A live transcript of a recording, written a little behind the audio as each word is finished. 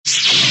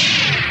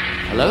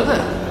Hello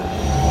there.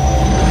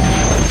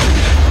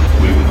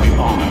 We would be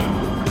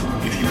honored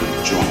if you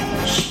would join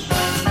us.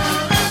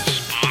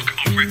 Spark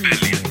of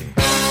Rebellion.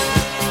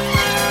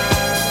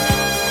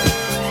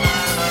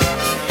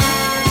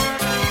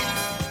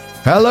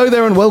 Hello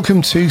there and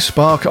welcome to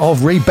Spark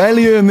of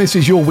Rebellion. This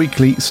is your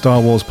weekly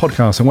Star Wars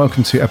podcast and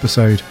welcome to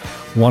episode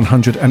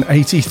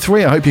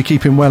 183. I hope you're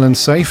keeping well and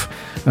safe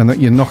and that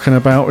you're knocking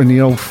about in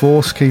the old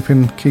Force,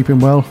 keeping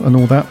well and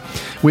all that.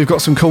 We've got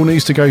some cool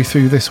news to go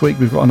through this week.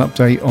 We've got an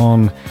update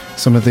on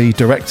some of the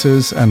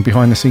directors and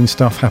behind the scenes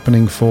stuff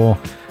happening for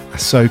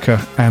Ahsoka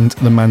and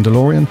The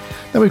Mandalorian.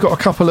 Then we've got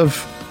a couple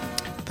of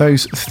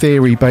those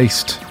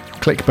theory-based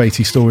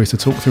clickbaity stories to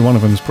talk through. One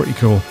of them is pretty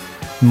cool.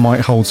 Might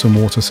hold some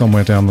water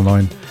somewhere down the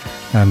line,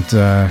 and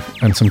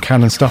some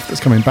canon stuff that's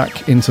coming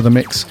back into the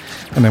mix.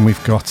 And then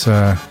we've got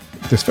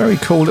this very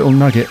cool little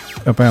nugget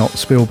about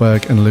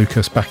Spielberg and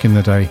Lucas back in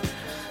the day.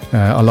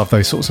 I love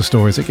those sorts of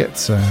stories. It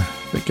gets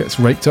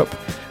raked up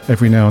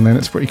every now and then.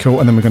 It's pretty cool.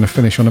 And then we're going to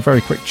finish on a very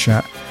quick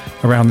chat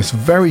around this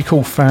very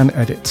cool fan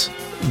edit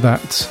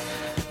that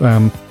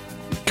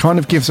kind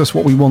of gives us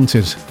what we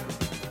wanted.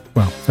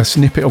 Well, a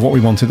snippet of what we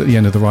wanted at the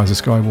end of The Rise of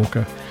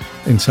Skywalker,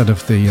 instead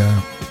of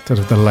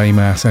the lame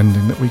ass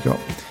ending that we got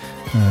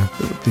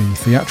the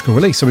theatrical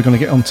release. So we're going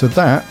to get onto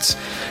that.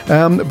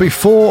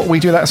 Before we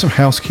do that, some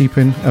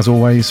housekeeping as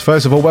always.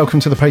 First of all, welcome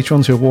to the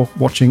patrons who are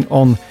watching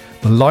on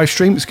the live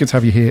stream. It's good to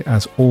have you here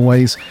as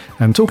always.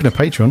 And talking of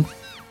Patreon,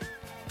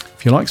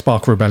 if you like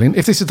Spark of Rebellion,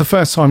 if this is the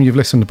first time you've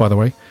listened, by the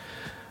way,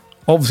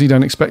 obviously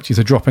don't expect you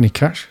to drop any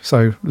cash.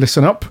 So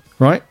listen up,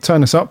 right?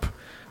 Turn us up.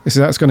 This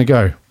is how it's going to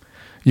go.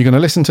 You're going to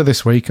listen to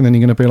this week and then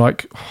you're going to be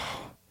like, oh,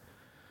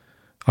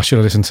 I should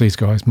have listened to these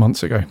guys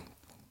months ago,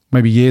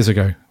 maybe years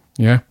ago,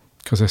 yeah,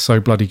 because they're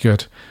so bloody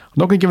good. I'm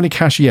not going to give any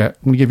cash yet.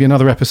 I'm going to give you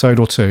another episode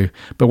or two.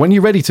 But when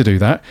you're ready to do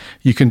that,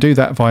 you can do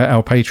that via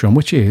our Patreon,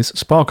 which is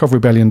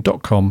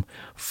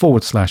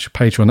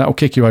sparkofrebellion.com/Patreon. That will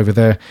kick you over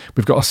there.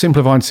 We've got a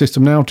simplified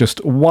system now, just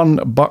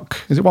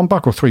 $1. Is it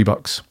 $1 or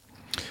 $3?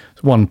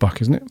 It's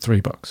 $1, isn't it?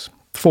 $3,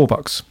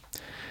 $4.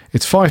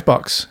 It's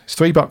 $5. It's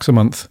 $3 a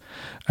month.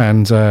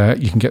 And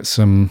you can get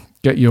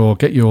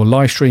your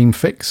live stream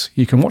fix.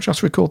 You can watch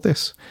us record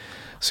this,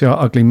 see our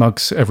ugly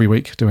mugs every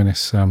week doing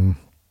this, and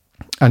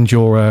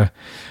your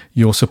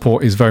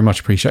support is very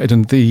much appreciated.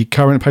 And the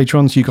current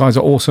patrons, you guys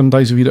are awesome.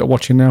 Those of you that are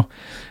watching now,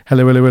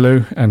 hello,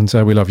 and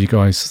we love you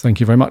guys.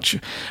 Thank you very much.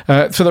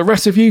 For the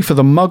rest of you, for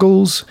the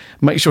muggles,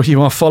 make sure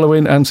you are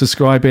following and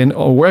subscribing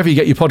or wherever you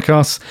get your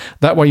podcasts.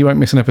 That way you won't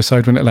miss an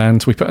episode when it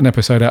lands. We put an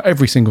episode out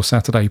every single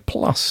Saturday.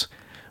 Plus,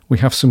 we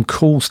have some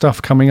cool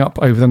stuff coming up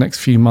over the next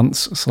few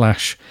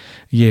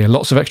months/year.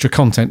 Lots of extra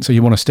content, so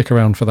you want to stick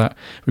around for that.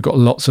 We've got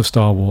lots of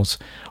Star Wars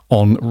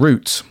en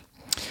route.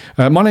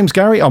 My name's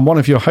Gary. I'm one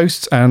of your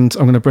hosts, and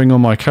I'm going to bring on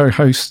my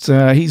co-host.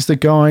 He's the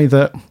guy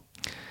that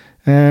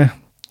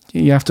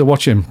you have to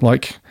watch him.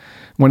 Like,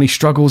 when he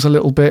struggles a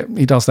little bit,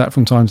 he does that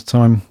from time to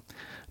time.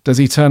 Does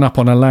he turn up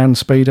on a land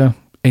speeder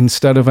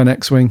instead of an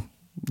X-Wing?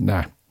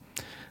 No.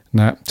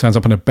 Turns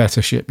up on a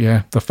better ship,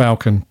 yeah. The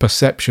Falcon.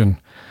 Perception.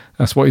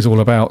 That's what he's all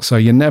about. So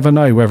you never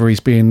know whether he's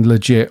being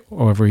legit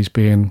or whether he's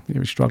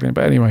struggling.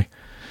 But anyway,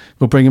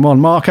 we'll bring him on.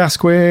 Mark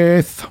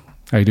Asquith.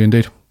 How you doing,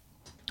 dude?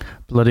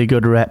 Bloody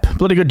good rep.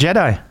 Bloody good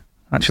Jedi,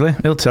 actually.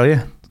 He'll tell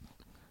you.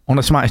 One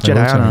of the smartest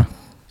Jedi I know.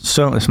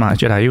 Certainly the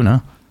smartest Jedi you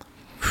know.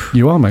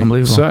 You are, mate.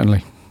 Unbelievable.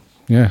 Certainly.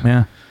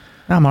 Yeah.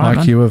 I'm all right,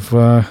 IQ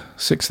man. of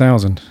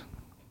 6,000.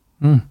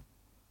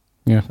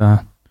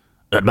 Yeah.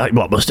 Like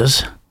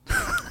blockbusters.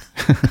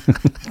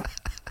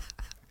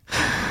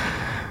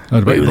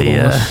 Were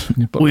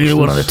you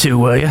one of the two,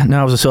 were you?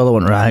 No, I was a solo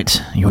one,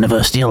 right.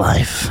 University of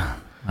Life.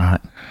 All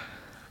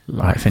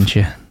right,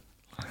 Fincher.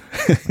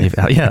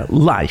 Yeah,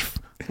 life.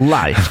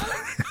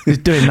 He's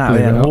doing that,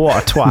 man.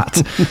 What a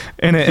twat.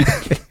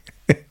 Innit?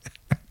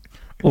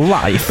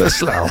 Life. The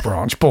Slough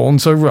branch born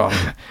to run.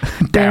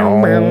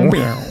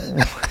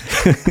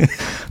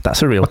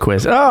 That's a real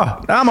quiz.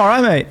 Oh, I'm all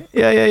right, mate.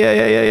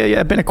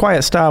 Yeah. Been a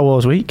quiet Star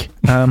Wars week.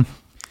 Do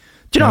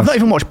you know, I've not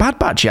even watched Bad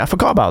Batch yet. I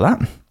forgot about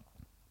that.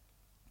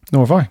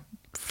 Nor have I.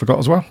 Forgot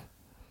as well.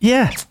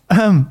 Yeah,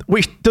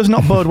 which does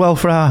not bode well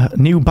for our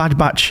new Bad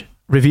Batch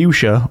review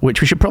show, which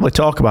we should probably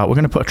talk about. We're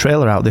going to put a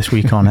trailer out this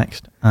week or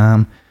next.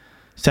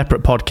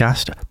 Separate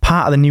podcast,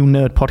 part of the new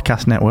Nerd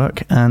Podcast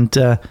Network. And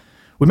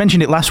we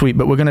mentioned it last week,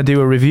 but we're going to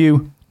do a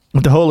review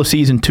of the whole of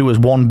season 2 as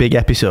one big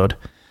episode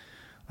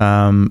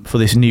for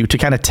this new, to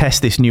kind of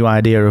test this new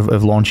idea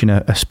of launching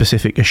a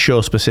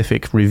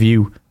show-specific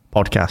review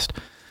podcast.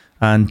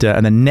 And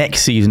then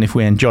next season, if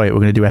we enjoy it, we're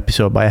going to do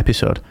episode by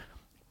episode.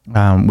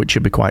 Which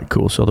should be quite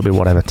cool. So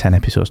there'll be 10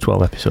 episodes,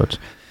 12 episodes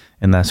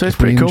in there. So it's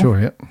pretty cool.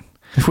 Enjoy it.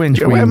 If we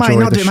enjoy it, it might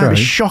not do, it might be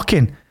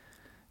shocking. You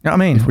know what I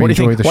mean? What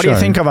do you think? What do you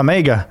think of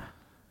Omega?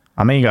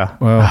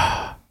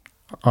 Well,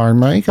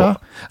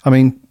 Omega. I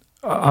mean,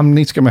 I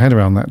need to get my head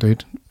around that,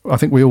 dude. I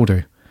think we all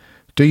do.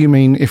 Do you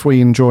mean if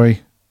we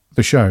enjoy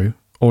the show,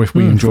 or if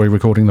we enjoy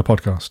recording the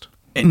podcast?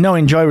 No,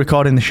 enjoy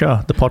recording the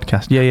show, the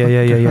podcast.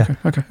 Yeah.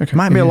 Okay.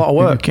 Might be a lot of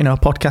work. You know,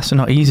 podcasts are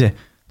not easy,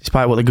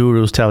 despite what the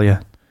gurus tell you.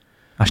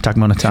 Hashtag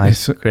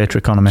monetize, creator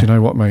economy. Do you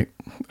know what, mate?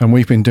 And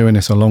we've been doing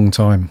this a long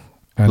time.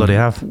 And Bloody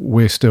have.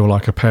 We're still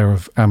like a pair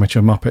of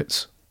amateur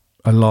Muppets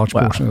a large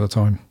portion of the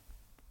time.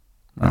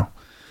 Oh.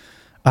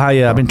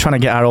 I've been trying to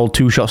get our old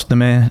 2 Shots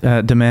domain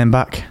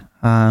back.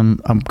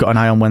 I've got an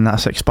eye on when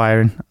that's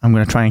expiring. I'm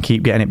going to try and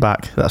keep getting it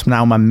back. That's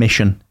now my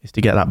mission, is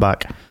to get that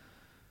back.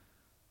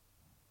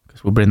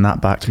 Because we'll bring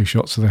that back. 2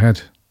 shots to the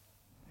head.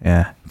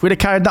 Yeah. If we'd have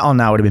carried that on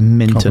now, it would have been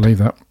minted. Can't believe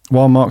that.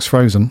 While Mark's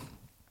frozen,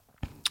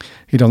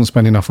 he doesn't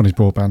spend enough on his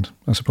broadband.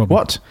 That's a problem.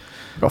 What?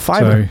 Got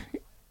fibre? So,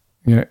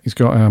 yeah, he's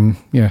got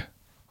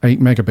 8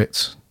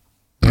 megabits.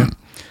 Yeah.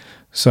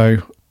 So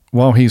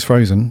while he's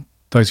frozen,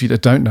 those of you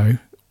that don't know,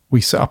 we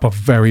set up a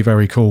very,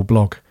 very cool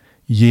blog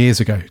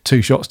years ago.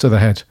 2 Shots to the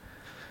head.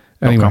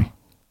 Anyway,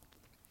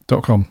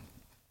 .com.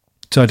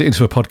 Turned it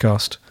into a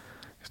podcast.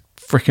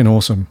 Freaking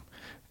awesome.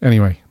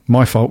 Anyway,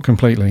 my fault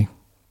completely.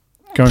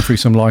 Going through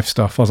some life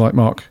stuff. I was like,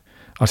 Mark,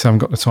 I just haven't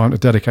got the time to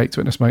dedicate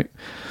to it, mate.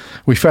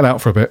 We fell out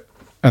for a bit,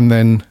 and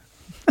then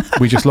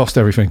we just lost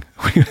everything.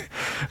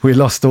 We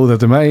lost all the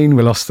domain,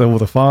 we lost all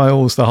the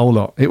files, the whole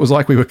lot. It was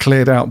like we were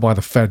cleared out by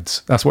the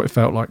feds. That's what it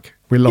felt like.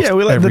 We lost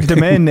everything. The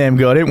domain name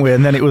go, didn't we?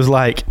 And then it was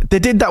like, they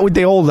did that with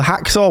the old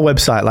Hacksaw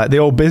website, like the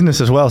old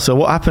business as well. So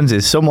what happens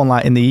is someone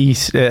like in the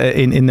East,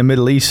 in the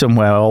Middle East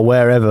somewhere or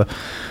wherever,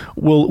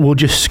 will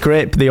just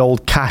scrape the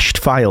old cached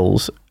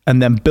files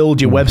and then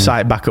build your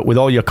website back up with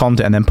all your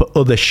content and then put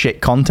other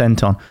shit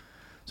content on.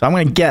 So I'm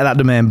going to get that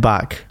domain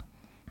back.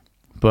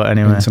 But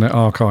anyway.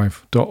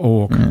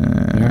 Internetarchive.org.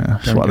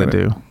 That's what they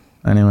do.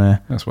 Anyway.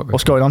 That's what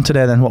What's going on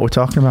today then? What we're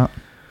talking about?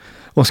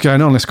 What's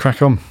going on? Let's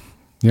crack on.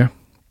 Yeah.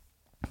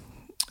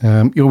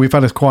 We've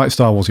had a quiet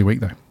Star Warsy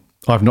week though.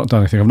 I've not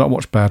done anything. I've not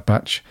watched Bad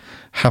Batch.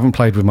 Haven't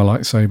played with my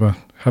lightsaber.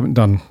 Haven't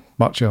done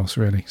much else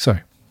really. So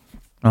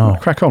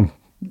crack on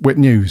with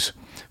news.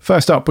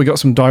 First up, we got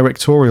some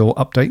directorial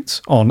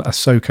updates on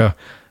Ahsoka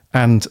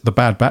and the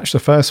Bad Batch. The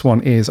first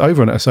one is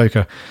over on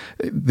Ahsoka.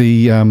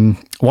 The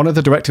one of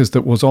the directors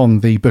that was on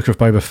the Book of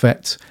Boba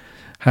Fett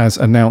has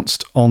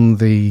announced on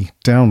the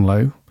down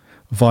low,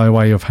 via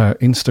way of her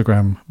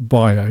Instagram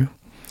bio,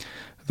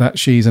 that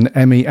she's an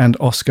Emmy and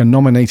Oscar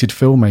nominated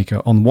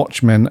filmmaker on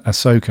Watchmen,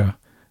 Ahsoka,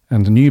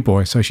 and New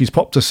Boy. So she's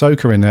popped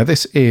Ahsoka in there.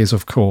 This is,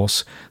 of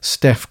course,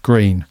 Steph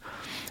Green.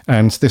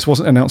 And this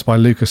wasn't announced by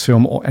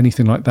Lucasfilm or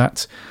anything like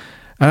that.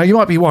 You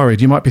might be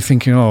worried. You might be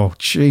thinking, oh,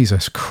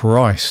 Jesus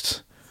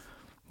Christ.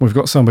 We've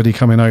got somebody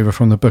coming over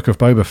from the Book of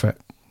Boba Fett.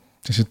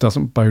 This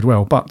doesn't bode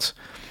well. But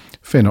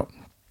fear not.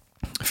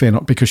 Fear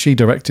not, because she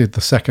directed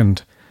the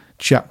second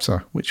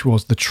chapter, which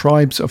was The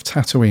Tribes of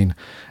Tatooine.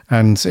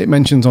 And it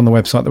mentions on the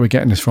website that we're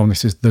getting this from,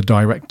 this is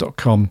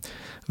thedirect.com,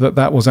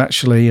 that was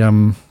actually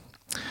one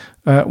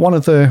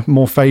of the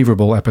more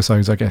favourable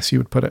episodes, I guess you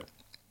would put it.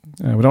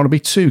 We don't want to be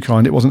too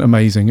kind. It wasn't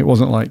amazing. It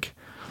wasn't like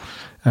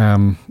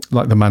The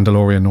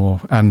Mandalorian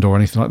or Andor or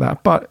anything like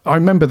that. But I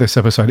remember this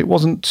episode. It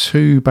wasn't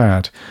too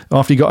bad.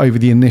 After you got over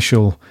the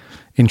initial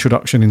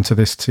introduction into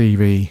this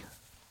TV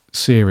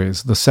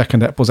series, the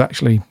second ep was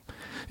actually,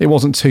 it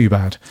wasn't too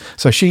bad.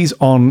 So she's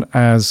on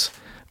as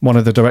one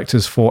of the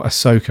directors for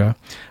Ahsoka.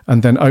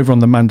 And then over on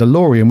The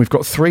Mandalorian, we've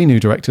got 3 new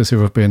directors who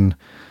have been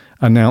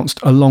announced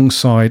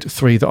alongside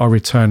 3 that are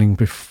returning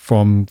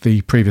from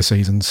the previous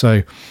season.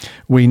 So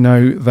we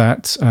know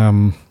that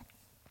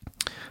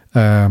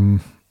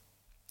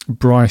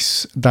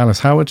Bryce Dallas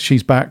Howard,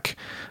 she's back.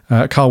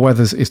 Carl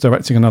Weathers is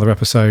directing another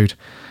episode,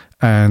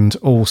 and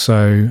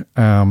also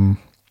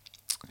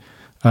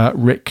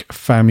Rick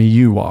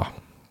Famuyiwa.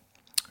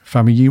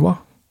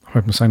 I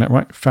hope I'm saying that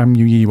right.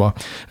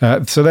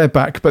 Famuyiwa. So they're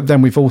back, but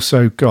then we've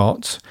also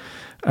got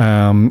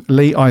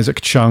Lee Isaac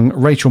Chung,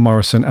 Rachel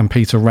Morrison, and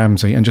Peter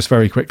Ramsey. And just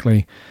very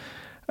quickly,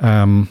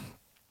 Lee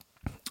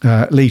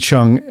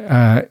Chung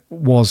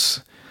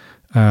was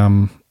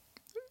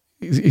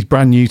he's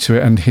brand new to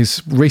it, and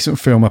his recent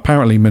film,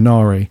 apparently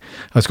Minari,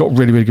 has got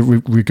really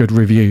good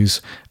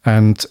reviews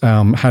and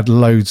had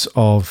loads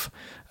of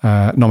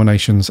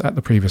nominations at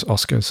the previous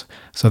Oscars.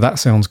 So that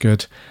sounds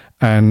good.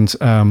 And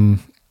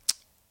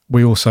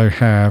we also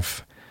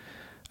have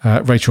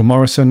Rachel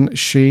Morrison.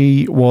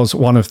 She was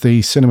one of the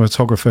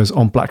cinematographers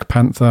on Black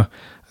Panther.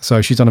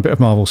 So she's done a bit of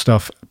Marvel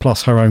stuff,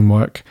 plus her own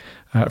work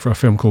for a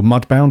film called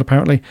Mudbound,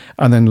 apparently.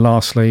 And then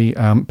lastly,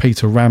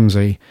 Peter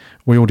Ramsey.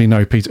 We already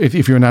know Peter.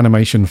 If you're an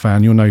animation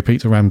fan, you'll know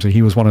Peter Ramsey.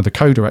 He was one of the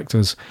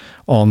co-directors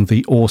on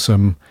the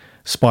awesome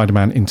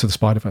Spider-Man Into the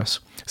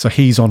Spider-Verse. So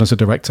he's on as a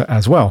director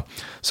as well.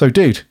 So,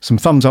 dude, some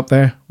thumbs up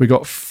there. We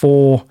got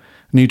 4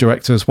 new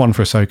directors, 1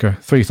 for Ahsoka,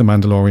 3 for The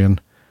Mandalorian.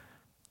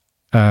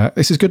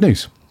 This is good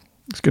news.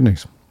 It's good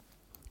news.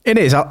 It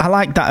is. I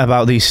like that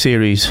about these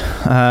series.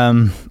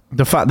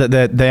 The fact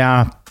that they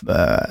are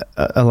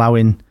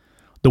allowing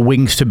the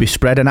wings to be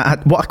spread. And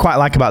what I quite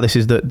like about this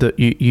is that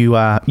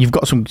you've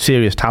got some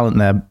serious talent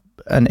there.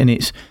 And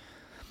it's...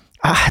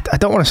 I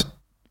don't want to...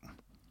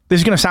 This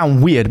is going to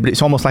sound weird, but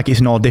it's almost like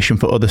it's an audition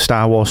for other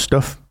Star Wars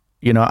stuff.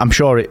 You know, I'm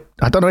sure it...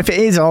 I don't know if it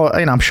is, or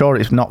I'm sure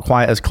it's not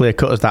quite as clear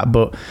cut as that.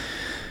 But,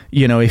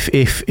 you know,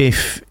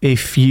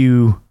 if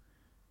you...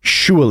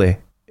 Surely...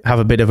 have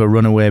a bit of a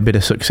runaway, bit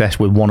of success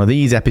with one of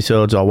these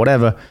episodes or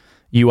whatever,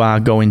 you are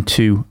going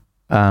to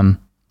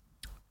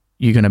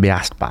be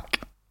asked back,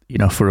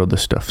 for other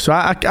stuff. So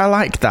I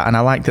like that, and I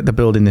like that they're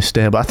building this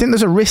stable. I think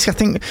there's a risk. I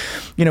think,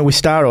 with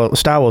Star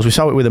Wars, we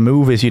saw it with the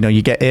movies.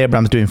 You get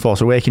Abrams doing Force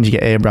Awakens, you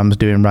get Abrams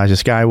doing Rise of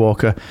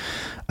Skywalker,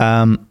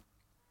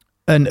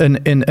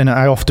 and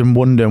I often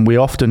wonder, and we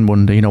often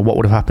wonder, what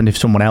would have happened if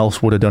someone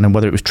else would have done, and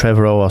whether it was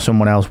Trevorrow or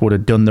someone else would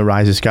have done the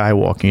Rise of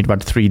Skywalker, and you'd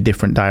have had 3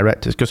 different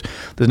directors, because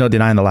there's no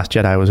denying The Last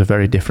Jedi was a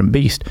very different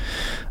beast.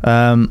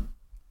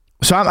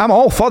 So I'm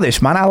all for this,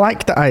 man. I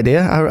like that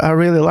idea. I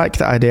really like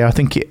that idea. I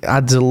think it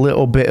adds a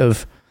little bit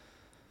of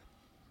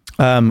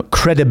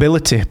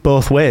credibility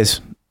both ways.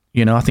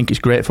 I think it's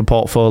great for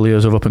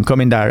portfolios of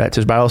up-and-coming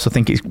directors, but I also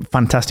think it's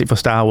fantastic for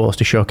Star Wars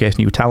to showcase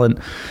new talent.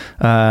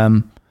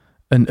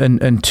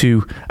 And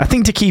to, I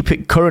think, to keep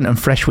it current and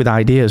fresh with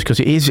ideas, because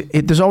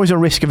there's always a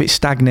risk of it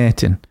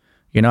stagnating.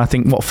 I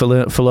think what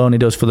Filoni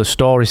does for the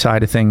story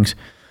side of things,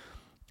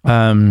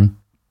 I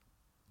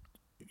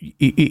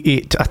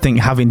think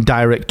having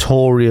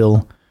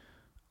directorial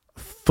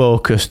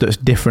focus that's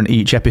different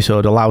each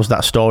episode allows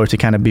that story to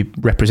kind of be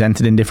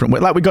represented in different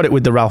ways. Like we got it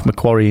with the Ralph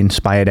McQuarrie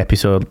inspired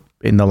episode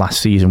in the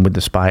last season with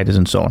the spiders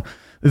and so on.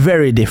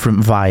 Very different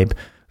vibe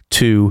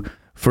to,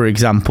 for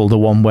example, the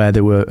one where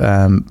they were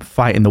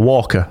fighting the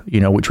Walker,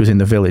 which was in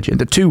the village. And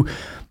the 2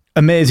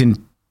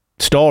 amazing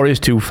stories,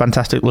 2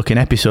 fantastic looking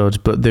episodes,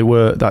 but they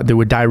were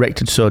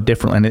directed so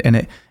differently,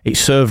 and it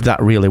served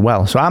that really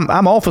well. So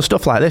I'm all for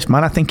stuff like this,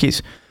 man. I think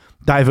it's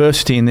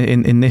diversity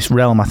in this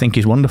realm. I think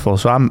is wonderful.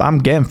 So I'm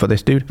game for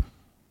this, dude.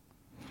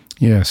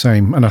 Yeah,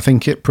 same. And I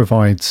think it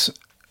provides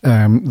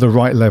the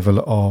right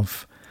level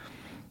of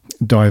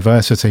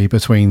diversity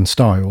between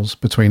styles,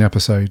 between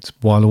episodes,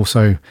 while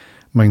also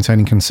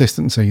maintaining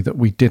consistency that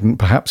we didn't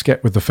perhaps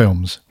get with the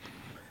films.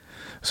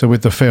 So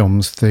with the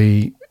films,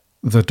 the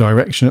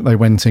direction that they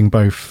went in,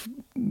 both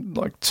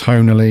like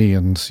tonally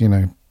and,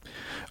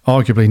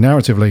 arguably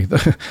narratively,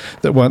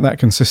 that weren't that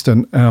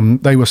consistent.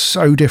 They were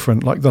so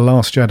different. Like The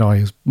Last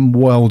Jedi is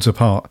worlds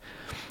apart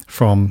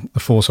from The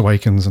Force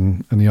Awakens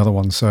and the other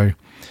ones. So,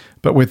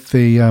 but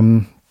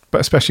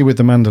especially with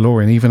The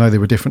Mandalorian, even though they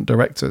were different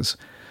directors,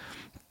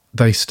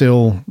 they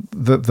still,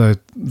 the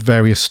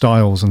various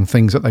styles and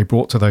things that they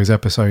brought to those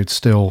episodes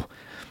still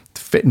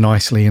fit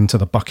nicely into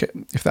the bucket,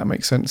 if that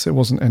makes sense. It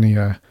wasn't any,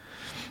 you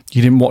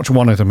didn't watch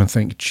one of them and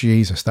think,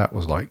 Jesus, that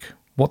was like,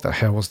 what the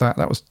hell was that?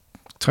 That was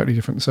totally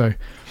different. So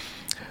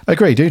I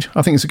agree, dude.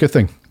 I think it's a good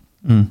thing.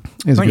 I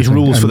think it's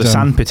rules for the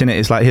sandpit, innit?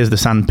 It's like, here's the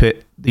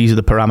sandpit. These are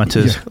the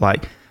parameters. Yeah.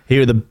 Like,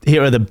 here are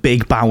the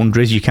big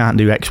boundaries. You can't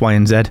do X, Y,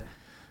 and Z.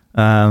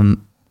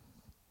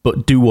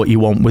 But do what you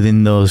want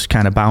within those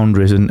kind of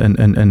boundaries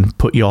and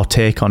put your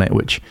take on it,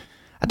 which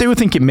I do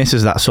think it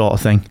misses that sort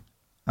of thing.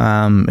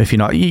 If you're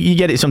not, you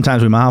get it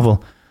sometimes with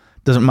Marvel.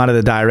 Doesn't matter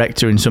the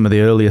director in some of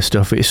the earlier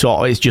stuff.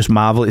 It's just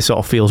Marvel. It sort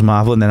of feels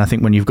Marvel. And then I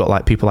think when you've got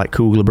like people like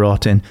Coogler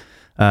brought in,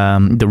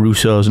 the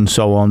Russos and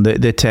so on,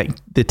 they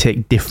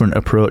take different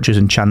approaches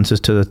and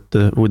chances to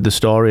with the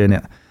story,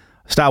 and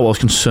Star Wars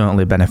can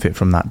certainly benefit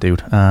from that,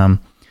 dude.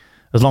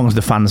 As long as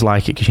the fans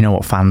like it, because you know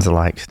what fans are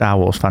like. Star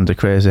Wars fans are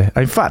crazy.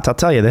 In fact, I'll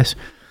tell you this.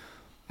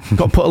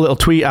 Got to put a little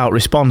tweet out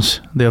response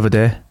the other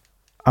day.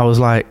 I was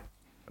like,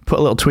 put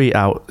a little tweet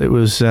out. It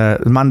was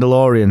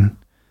Mandalorian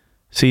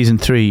season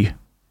 3.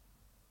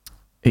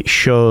 It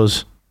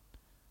shows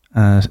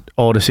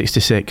Order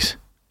 66,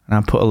 and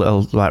I put a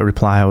little like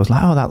reply. I was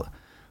like, oh,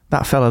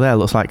 that fella there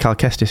looks like Cal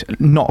Kestis.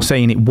 Not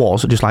saying it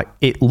was, just like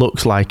it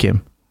looks like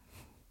him.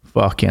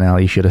 Fucking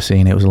hell, you should have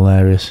seen it. It was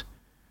hilarious.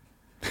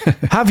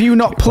 Have you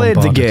not played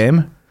the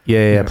game?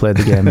 Yeah, played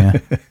the game, yeah.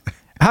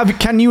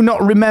 Can you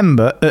not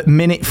remember at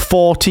minute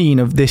 14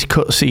 of this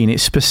cutscene,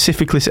 it's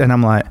specifically, and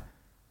I'm like,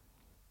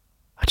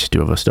 I just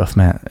do other stuff,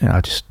 mate.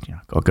 I just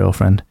got a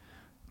girlfriend,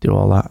 do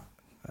all that.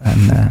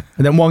 And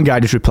then one guy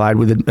just replied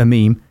with a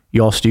meme,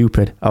 "You're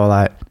stupid." I was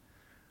like,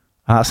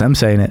 that's them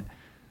saying it.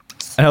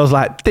 And I was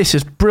like, this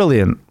is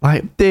brilliant.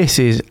 Like, this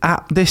is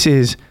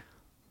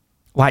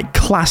like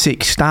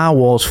classic Star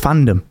Wars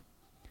fandom.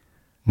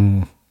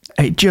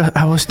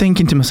 I was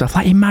thinking to myself,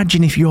 like,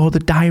 imagine if you're the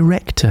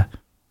director.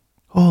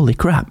 Holy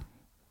crap.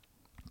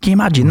 Can you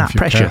imagine that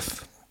pressure?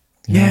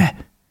 Yeah.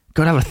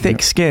 Got to have a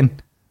thick skin.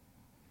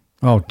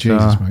 Oh,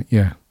 Jesus, mate.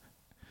 Yeah.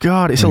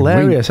 God, it's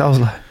hilarious. I was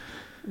like,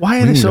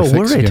 why are they so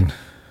worried? Skin.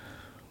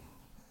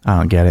 I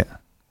don't get it.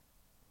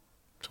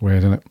 It's weird,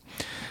 isn't it?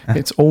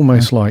 It's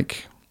almost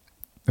like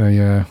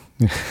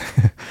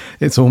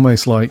it's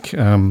almost like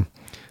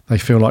they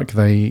feel like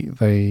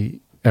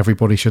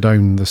everybody should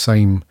own the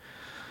same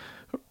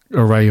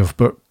array of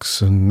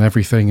books and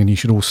everything, and you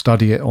should all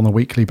study it on a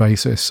weekly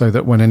basis, so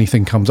that when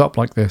anything comes up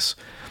like this,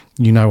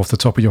 you know off the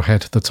top of your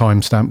head the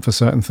timestamp for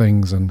certain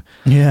things and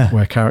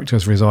where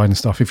characters reside and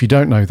stuff. If you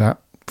don't know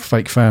that,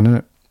 fake fan, isn't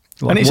it?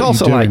 Like, and it's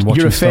also like,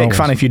 you're a fake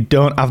fan if you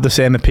don't have the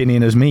same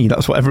opinion as me.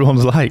 That's what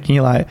everyone's like. And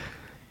you're like,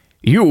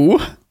 you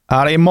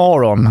are a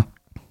moron.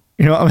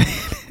 You know what I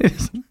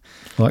mean?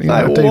 Like,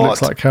 that dude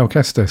looks like Cal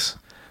Kestis.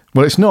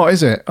 Well, it's not,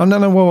 is it? Oh, no,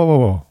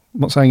 whoa. I'm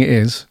not saying it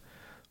is,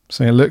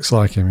 So it looks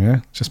like him,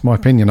 yeah? Just my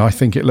opinion. I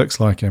think it looks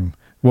like him.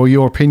 Well,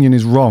 your opinion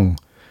is wrong.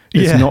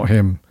 It's not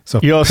him. So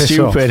You're piss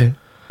stupid.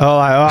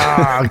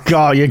 off. Oh,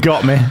 God, you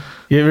got me.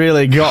 You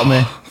really got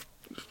me.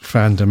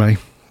 Fandom, eh?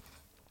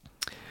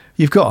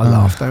 You've got to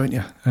laugh, though, haven't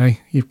you?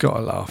 Hey, you've got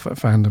to laugh at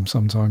fandom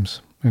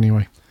sometimes.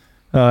 Anyway.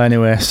 Oh,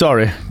 anyway,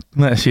 sorry.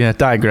 Let's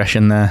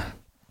digression there.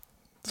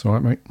 It's all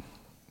right, mate.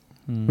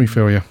 We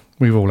feel you.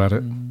 We've all had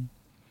it.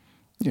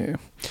 Yeah.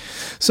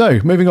 So,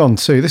 moving on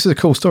to, this is a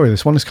cool story.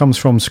 This one, this comes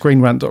from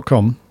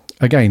screenrant.com.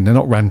 Again, they're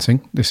not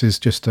ranting. This is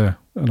just an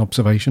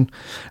observation.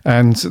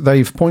 And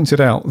they've pointed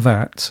out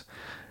that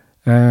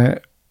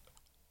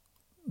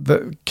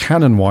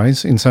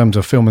canon-wise, in terms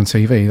of film and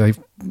TV, they've,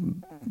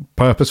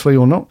 purposefully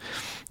or not,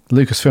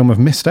 Lucasfilm have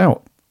missed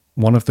out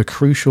one of the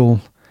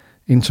crucial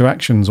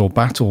interactions or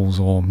battles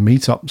or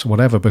meetups or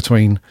whatever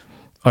between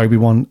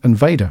Obi-Wan and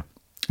Vader.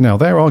 Now,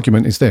 their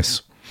argument is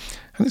this,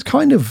 and it's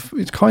kind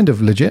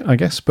of legit, I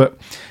guess, but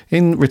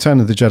in Return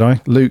of the Jedi,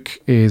 Luke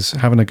is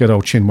having a good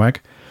old chinwag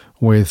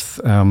with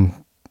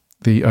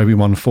the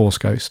Obi-Wan Force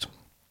Ghost.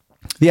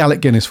 The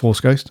Alec Guinness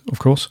Force Ghost, of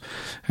course.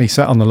 He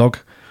sat on the log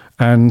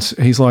and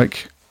he's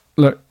like,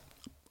 look,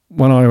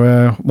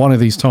 one of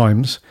these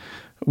times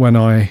when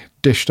I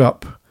dished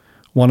up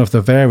one of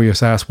the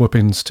various ass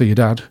whoopings to your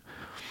dad,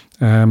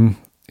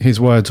 his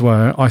words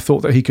were, I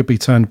thought that he could be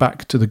turned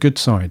back to the good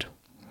side.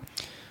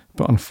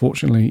 But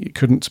unfortunately, it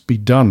couldn't be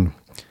done.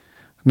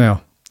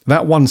 Now,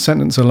 that one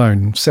sentence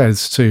alone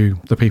says to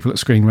the people at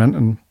Screen Rant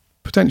and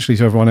potentially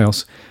to everyone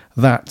else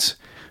that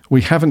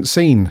we haven't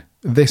seen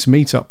this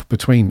meetup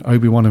between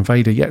Obi-Wan and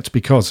Vader yet,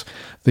 because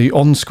the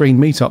on-screen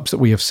meetups that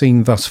we have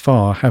seen thus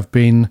far have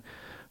been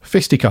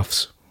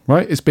fisticuffs,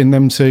 right? It's been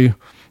them two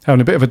having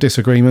a bit of a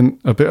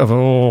disagreement, a bit of,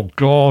 oh,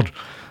 God,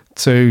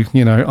 to,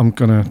 I'm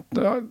going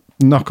to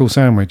knuckle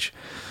sandwich.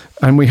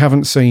 And we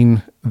haven't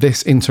seen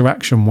this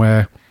interaction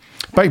where,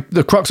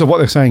 the crux of what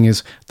they're saying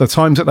is the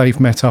times that they've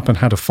met up and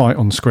had a fight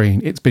on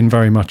screen, it's been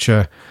very much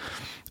a,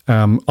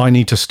 I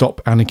need to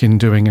stop Anakin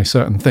doing a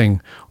certain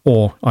thing,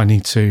 or I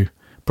need to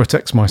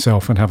protect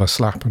myself and have a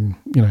slap and,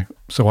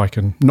 so I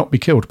can not be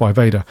killed by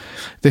Vader.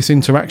 This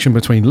interaction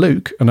between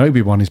Luke and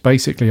Obi-Wan is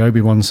basically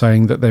Obi-Wan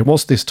saying that there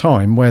was this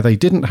time where they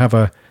didn't have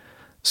a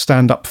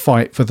stand-up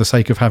fight for the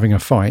sake of having a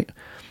fight.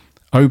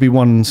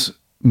 Obi-Wan's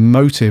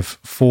motive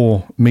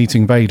for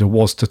meeting Vader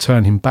was to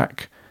turn him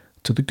back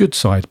to the good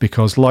side,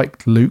 because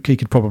like Luke, he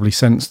could probably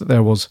sense that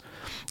there was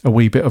a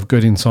wee bit of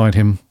good inside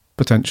him,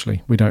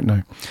 potentially. We don't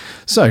know.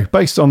 So,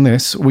 based on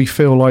this, we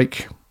feel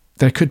like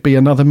there could be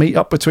another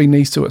meet-up between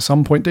these two at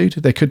some point, dude.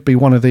 There could be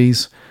one of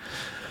these,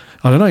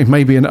 I don't know,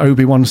 maybe an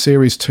Obi-Wan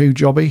Series 2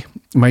 jobby,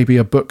 maybe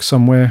a book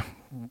somewhere.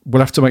 We'll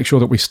have to make sure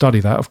that we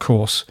study that, of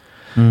course.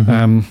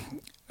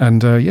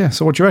 Mm-hmm.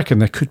 So what do you reckon?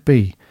 There could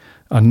be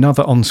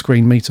another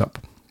on-screen meet-up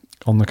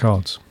on the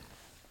cards.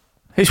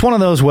 It's one of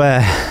those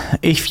where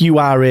if you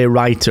are a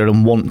writer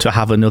and want to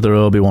have another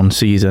Obi-Wan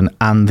season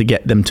and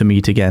get them to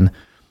meet again,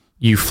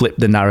 you flip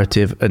the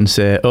narrative and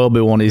say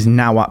Obi-Wan is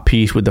now at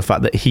peace with the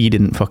fact that he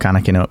didn't fuck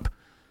Anakin up.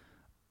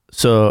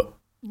 So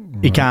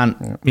he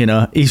can't,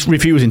 he's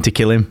refusing to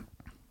kill him.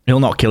 He'll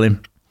not kill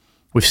him.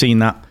 We've seen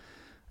that.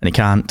 And he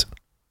can't.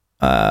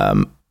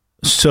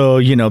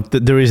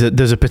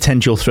 There's a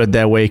potential thread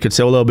there where you could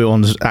say, well,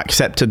 Obi-Wan's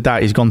accepted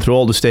that. He's gone through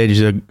all the stages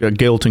of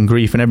guilt and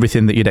grief and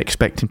everything that you'd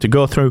expect him to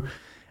go through.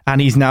 And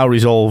he's now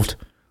resolved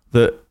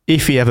that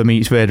if he ever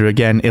meets Vader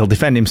again, he'll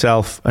defend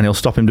himself and he'll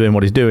stop him doing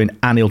what he's doing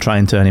and he'll try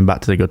and turn him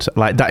back to the good side.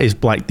 Like, that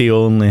is like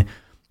it's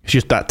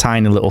just that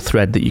tiny little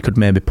thread that you could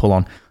maybe pull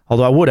on.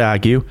 Although I would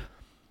argue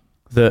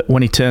that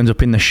when he turns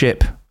up in the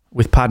ship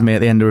with Padme at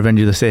the end of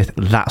Revenge of the Sith,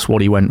 that's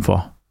what he went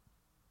for.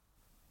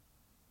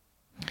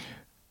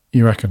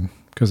 You reckon?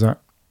 Because that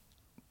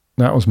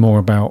was more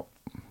about...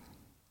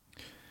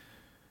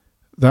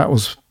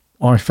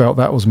 I felt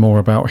that was more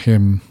about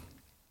him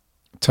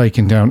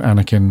taking down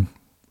Anakin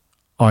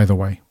either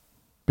way.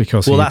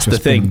 Because that's the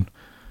thing.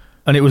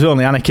 And it was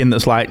only Anakin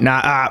that's like,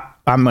 nah,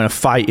 I'm going to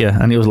fight you.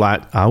 And he was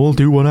like, I will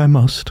do what I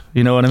must.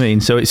 You know what I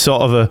mean? So it's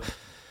sort of a...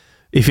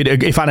 If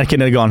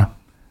Anakin had gone,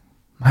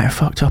 might have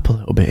fucked up a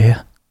little bit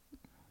here.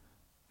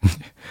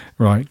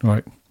 Right.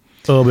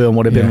 Obi-Wan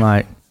would have been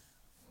like,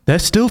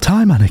 there's still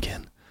time,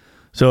 Anakin.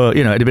 So,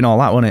 it'd have been all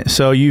that, wouldn't it?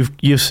 So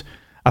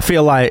I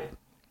feel like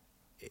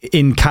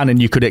in canon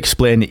you could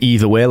explain it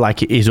either way,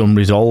 like it is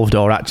unresolved,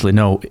 or actually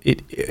no,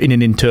 in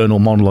an internal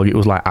monologue it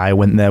was like, I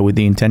went there with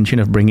the intention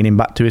of bringing him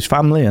back to his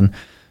family and,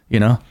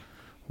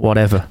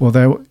 whatever. Well,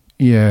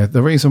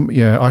 the reason,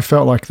 I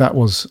felt like that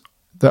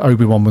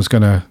Obi-Wan was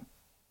going to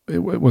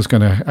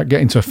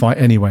get into a fight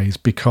anyways,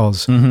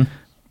 because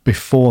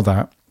before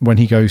that, when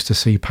he goes to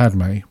see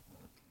Padme,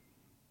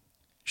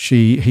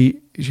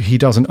 he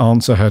doesn't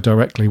answer her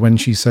directly when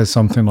she says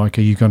something like,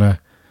 are you going to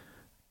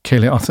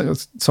kill it? I think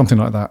it's something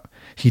like that.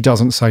 He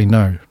doesn't say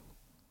no.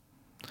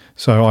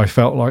 So I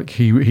felt like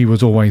he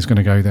was always going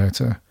to go there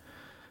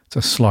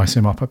to slice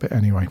him up a bit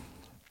anyway.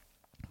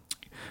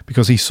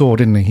 Because he saw,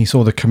 didn't he? He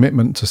saw the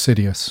commitment to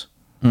Sidious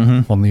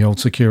on the old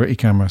security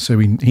camera. So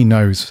he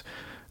knows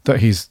that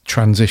his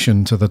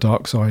transition to the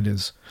dark side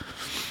is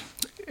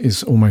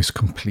almost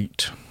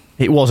complete.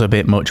 It was a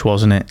bit much,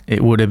 wasn't it?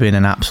 It would have been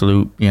an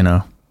absolute, it'd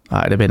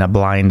have been a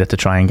blinder to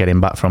try and get him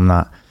back from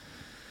that.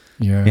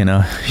 Yeah.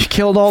 You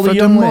killed all For the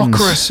younglings.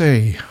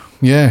 democracy.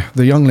 Yeah,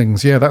 the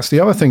younglings. Yeah, that's the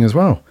other thing as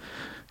well.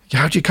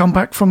 How do you come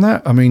back from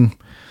that? I mean,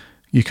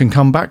 you can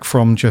come back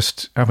from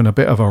just having a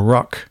bit of a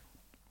ruck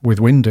with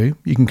Windu.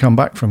 You can come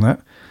back from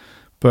that.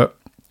 But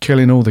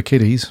killing all the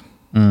kiddies,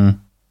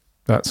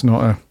 that's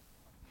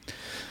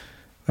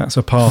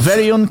a path.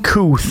 Very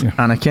uncouth, Yeah.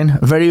 Anakin.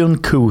 Very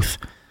uncouth.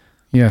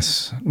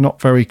 Yes,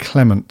 not very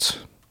clement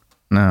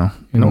No.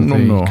 in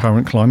No.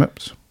 current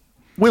climate.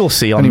 We'll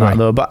see on Anyway. that,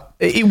 though. But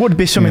it would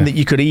be something Yeah. that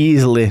you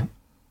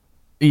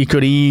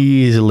could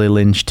easily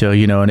lynch to,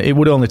 and it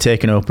would only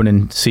take an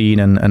opening scene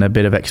and a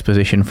bit of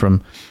exposition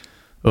from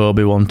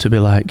Obi-Wan to be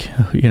like,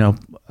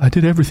 I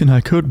did everything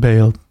I could,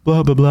 Bail.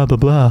 Blah, blah, blah, blah,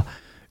 blah.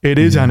 It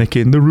is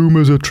Anakin. The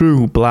rumors are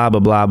true. Blah, blah,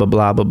 blah, blah,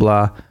 blah, blah,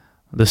 blah.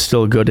 There's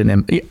still good in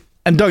him.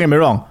 And don't get me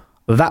wrong,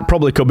 that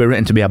probably could be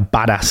written to be a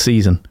badass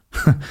season.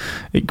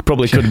 It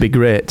probably could be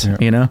great,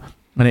 And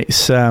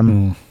it's,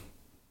 yeah.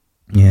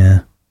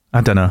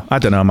 I don't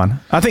know, man.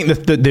 I think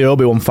the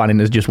Obi-Wan fan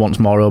is just wants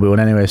more Obi-Wan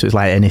anyway, so it's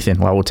like anything.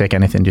 Well, we'll take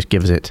anything, just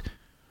give us it.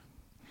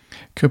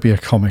 Could be a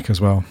comic as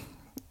well.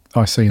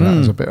 I see that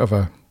as a bit of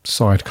a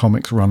side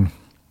comics run.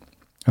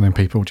 And then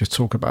people just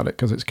talk about it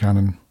because it's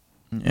canon.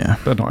 Yeah.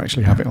 But not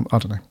actually have it on, I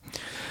don't know.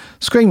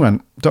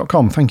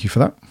 Screenrant.com, thank you for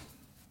that.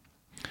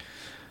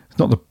 It's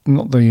not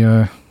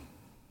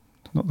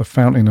the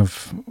fountain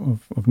of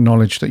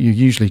knowledge that you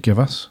usually give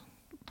us,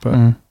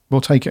 but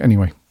we'll take it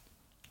anyway.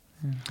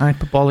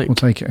 Hyperbolic. We'll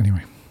take it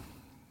anyway.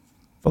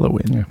 For the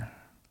win. Yeah.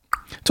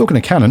 Talking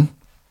of canon,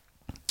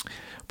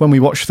 when we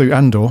watched through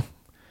Andor,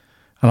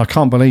 and I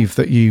can't believe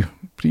that you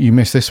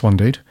missed this one,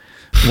 dude.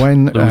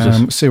 When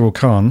Cyril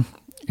Khan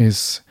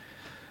is...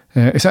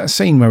 it's that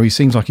scene where he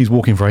seems like he's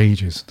walking for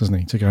ages, doesn't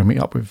he, to go meet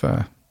up with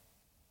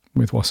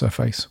what's her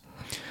face.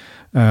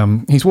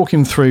 He's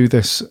walking through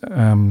this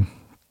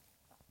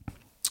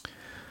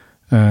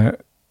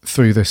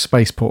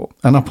spaceport,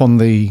 and up on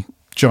the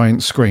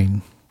giant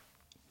screen,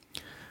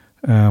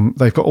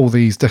 they've got all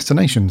these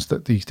destinations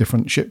that these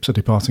different ships are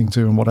departing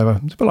to, and whatever.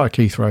 It's a bit like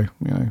Heathrow,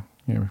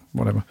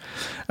 whatever.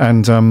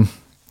 And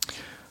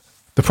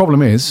the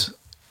problem is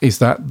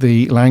that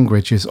the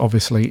language is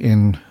obviously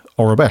in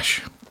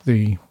Aurebesh,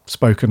 the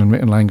spoken and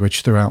written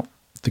language throughout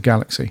the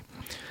galaxy.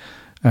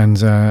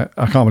 And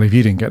I can't believe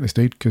you didn't get this,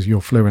 dude, because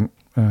you're fluent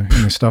in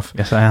this stuff.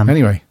 Yes, I am.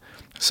 Anyway,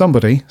 some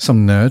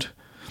nerd,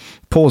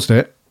 paused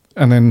it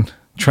and then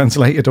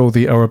translated all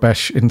the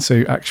Aurebesh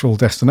into actual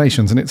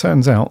destinations. And it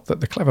turns out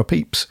that the clever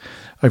peeps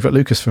over at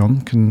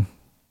Lucasfilm can,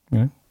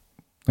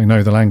 they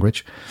know the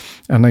language.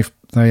 And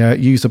they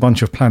used a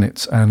bunch of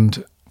planets,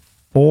 and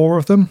four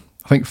of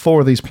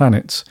these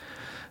planets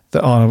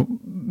that are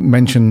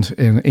mentioned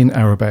in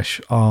Aurebesh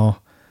are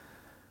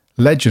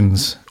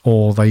legends,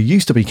 or they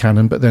used to be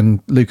canon, but then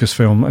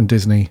Lucasfilm and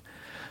Disney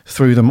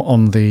threw them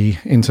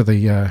into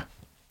the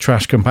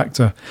trash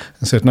compactor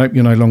and said, nope,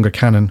 you're no longer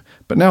canon.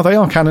 But now they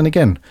are canon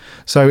again.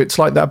 So it's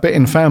like that bit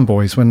in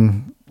Fanboys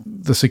when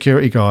the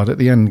security guard at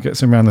the end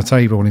gets him around the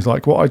table and he's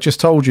like, what I just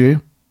told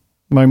you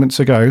moments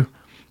ago,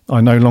 I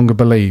no longer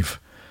believe.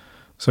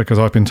 So because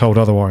I've been told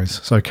otherwise.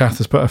 So Kath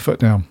has put her foot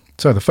down.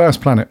 So the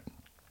first planet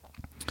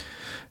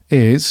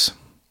is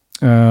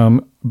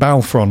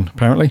Balfron,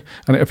 apparently,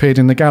 and it appeared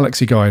in the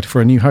Galaxy Guide for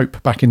A New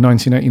Hope back in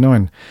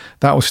 1989.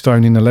 That was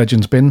thrown in the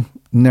Legends bin.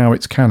 Now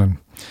it's canon.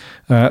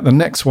 The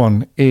next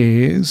one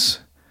is...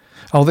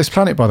 this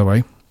planet, by the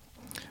way,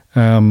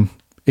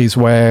 is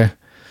where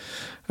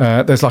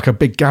there's like a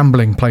big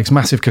gambling place,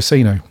 massive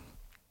casino.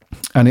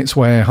 And it's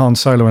where Han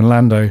Solo and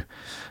Lando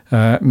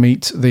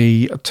meet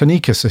the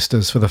Tanika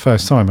sisters for the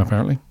first time,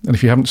 apparently. And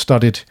if you haven't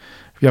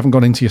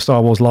gone into your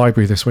Star Wars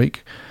library this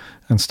week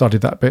and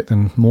studied that bit,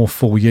 then more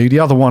fool you. The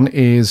other one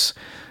is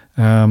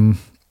John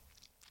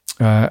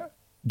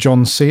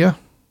Sear.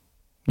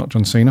 Not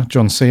John Cena,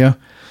 John Sear.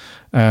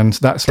 And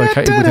that's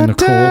located within the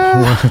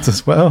core world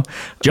as well.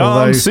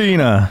 John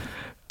Cena.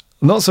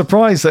 Not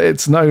surprised that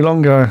it's no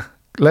longer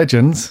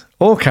Legends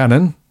or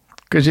canon,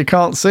 because you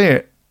can't see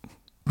it.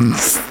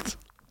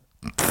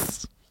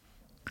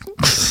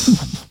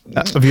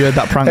 Have you heard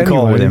that prank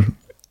call with him?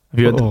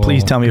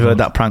 Please tell me you've heard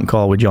that prank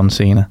call with John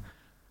Cena.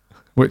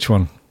 Which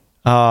one?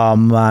 Oh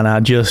man,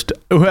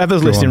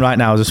 whoever's listening right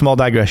now, is a small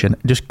digression.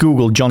 Just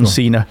Google John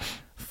Cena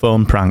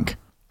phone prank.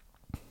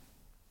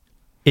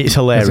 It's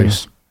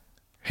hilarious.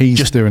 He's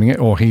just doing it,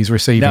 or he's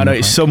receiving it? No,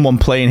 it's someone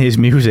playing his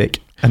music,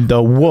 and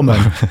the woman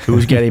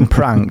who's getting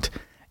pranked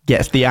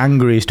gets the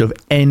angriest of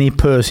any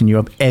person you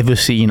have ever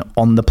seen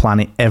on the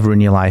planet ever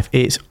in your life.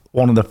 It's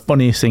one of the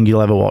funniest things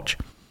you'll ever watch.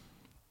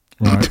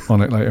 Right,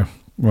 on it later.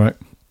 Right.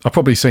 I've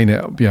probably seen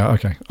it. Yeah,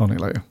 okay, on it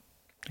later.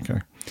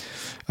 Okay.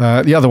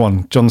 The other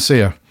one, John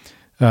Sear,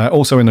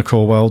 also in the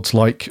core worlds,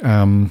 like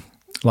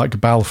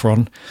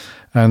Balfron,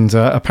 and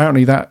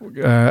apparently that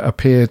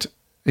appeared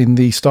in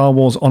the Star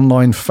Wars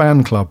Online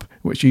fan club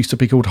which used to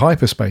be called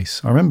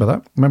Hyperspace. I remember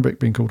that. Remember it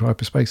being called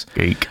Hyperspace.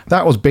 Geek.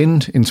 That was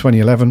binned in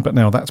 2011, but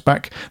now that's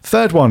back.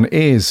 Third one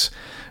is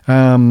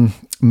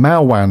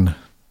Malwan.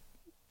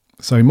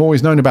 So more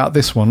is known about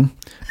this one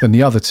than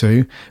the other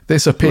two.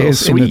 This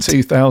appears in the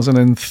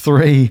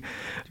 2003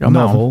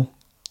 novel.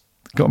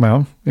 Got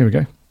Mal. Here we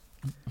go.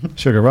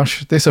 Sugar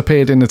Rush. This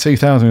appeared in the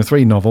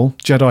 2003 novel,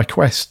 Jedi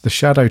Quest, The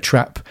Shadow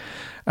Trap.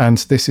 And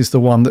this is the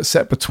one that's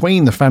set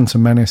between The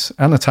Phantom Menace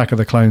and Attack of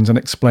the Clones and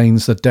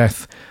explains the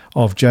death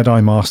of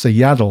Jedi Master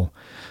Yaddle.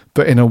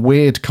 But in a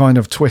weird kind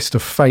of twist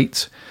of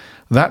fate,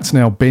 that's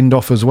now binned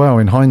off as well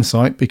in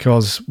hindsight,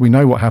 because we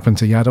know what happened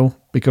to Yaddle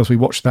because we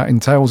watched that in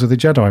Tales of the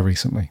Jedi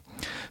recently.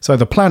 So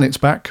the planet's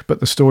back,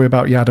 but the story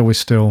about Yaddle is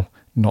still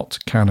not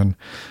canon.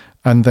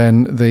 And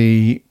then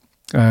the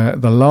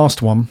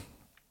last one...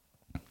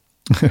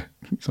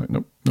 Sorry,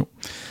 nope.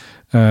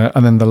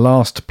 And then the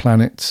last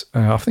planet,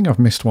 I think I've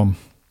missed one.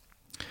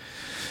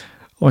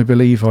 I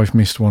believe I've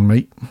missed one,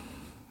 mate.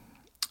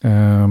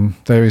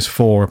 There is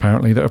 4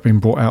 apparently that have been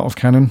brought out of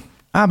canon.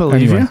 I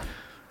believe you.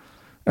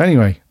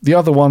 Anyway, the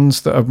other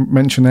ones that I've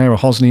mentioned there are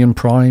Hosnian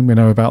Prime. We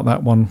know about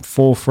that one.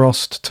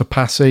 Forfrost,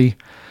 Topassi,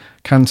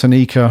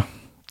 Cantonica,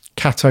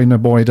 Cato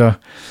Naboida,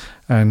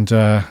 and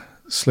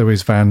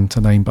Sluiz Van,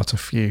 to name but a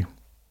few.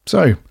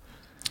 So...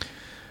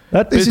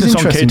 That this business is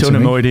on interesting Cato to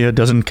me. Nemoidia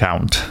doesn't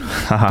count.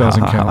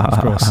 Doesn't count, of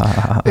course.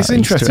 It's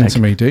interesting Easter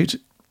to egg. me, dude,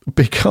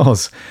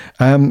 because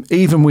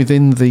even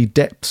within the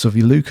depths of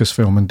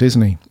Lucasfilm and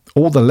Disney,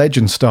 all the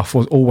legend stuff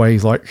was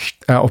always like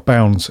out of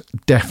bounds,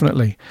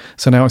 definitely.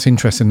 So now it's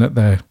interesting that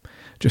they're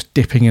just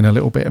dipping in a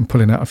little bit and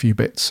pulling out a few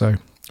bits. So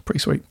pretty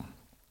sweet.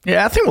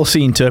 Yeah, I think we'll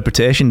see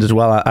interpretations as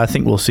well. I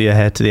think we'll see a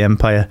Heir to the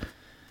Empire,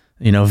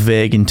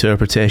 vague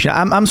interpretation.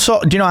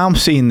 I'm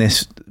seeing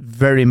this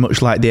very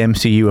much like the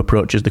MCU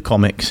approaches the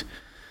comics.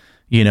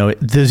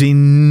 There's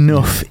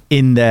enough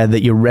in there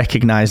that you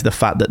recognize the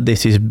fact that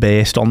this is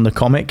based on the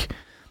comic,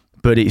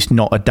 but it's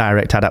not a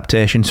direct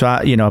adaptation. So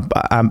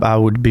I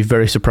would be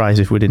very surprised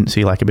if we didn't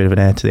see like a bit of an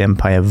Heir to the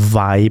Empire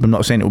vibe. I'm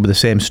not saying it will be the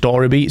same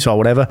story beats or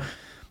whatever.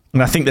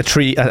 And I think they're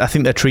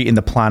treating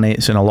the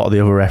planets and a lot of the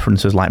other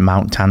references like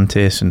Mount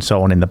Tantis and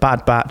so on in the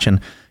Bad Batch.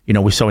 And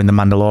we saw in the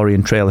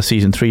Mandalorian trailer,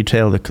 season 3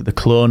 trailer, the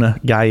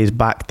cloner guy is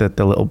back,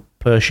 the little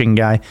Persian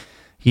guy.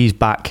 He's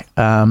back.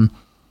 But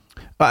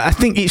I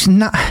think it's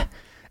not...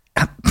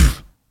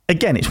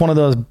 Again, it's one of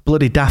those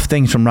bloody daft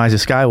things from Rise of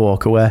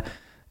Skywalker where,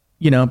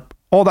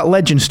 all that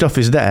legend stuff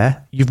is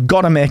there. You've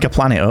got to make a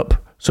planet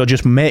up. So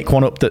just make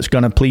one up that's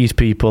going to please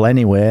people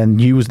anyway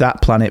and use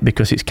that planet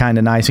because it's kind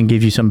of nice and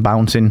gives you some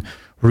bouncing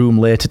room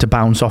later to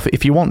bounce off it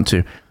if you want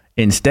to,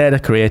 instead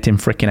of creating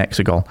freaking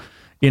Exegol.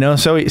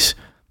 So it's...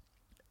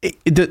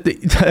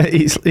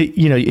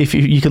 if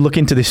you could look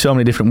into this so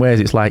many different ways,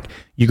 it's like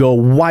you go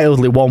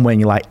wildly one way and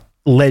you're like,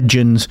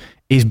 Legends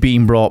is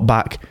being brought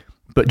back,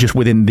 but just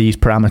within these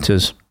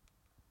parameters.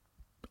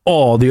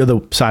 Or the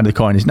other side of the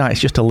coin is, no, it's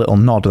just a little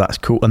nod. That's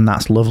cool and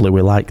that's lovely.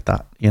 We like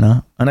that,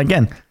 And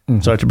again,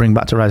 sorry to bring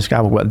back to Rise of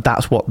Skywalker, but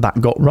that's what that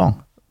got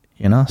wrong,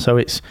 So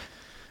it's,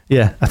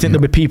 I think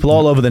there'll be people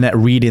all over the net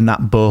reading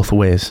that both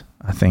ways,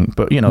 I think.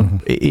 But,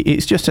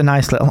 it's just a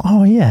nice little,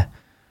 oh yeah,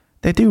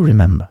 they do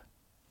remember.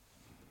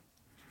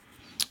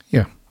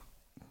 Yeah,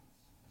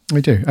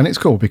 we do. And it's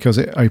cool because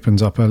it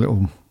opens up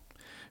a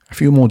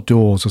few more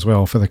doors as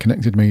well for the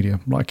connected media,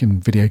 like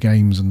in video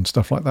games and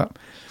stuff like that.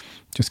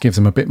 Just gives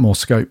them a bit more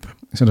scope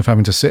instead of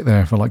having to sit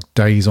there for like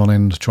days on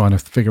end trying to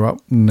figure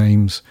out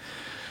names,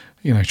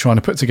 trying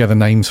to put together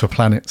names for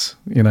planets,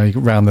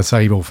 round the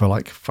table for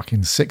like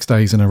fucking 6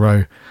 days in a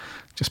row.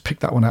 Just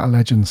pick that one out of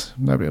Legends.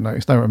 Nobody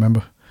knows. Don't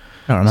remember.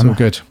 Don't remember. It's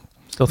all good.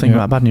 Still thinking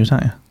about bad news,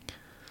 aren't you?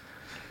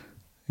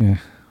 Yeah.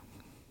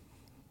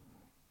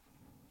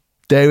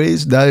 There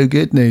is no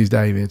good news,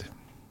 David.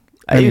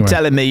 Are you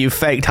telling me you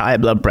faked high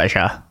blood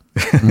pressure?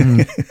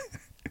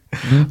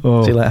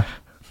 Oh. See you later.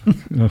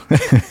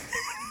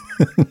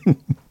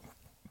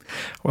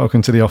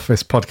 Welcome to the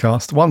Office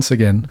podcast once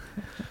again,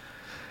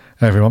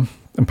 everyone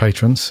and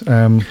patrons.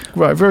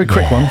 Right, very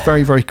quick one,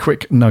 very, very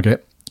quick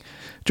nugget.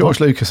 George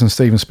Lucas and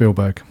Steven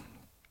Spielberg,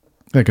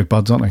 they're good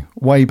buds, aren't they?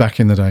 Way back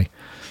in the day,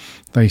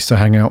 they used to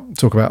hang out,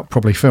 talk about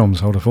probably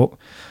films, I would have thought,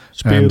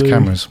 and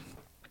cameras.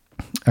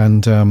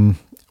 And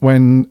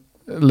when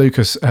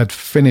Lucas had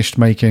finished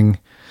making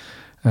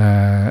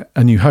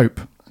A New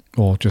Hope,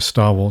 or just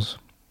Star Wars,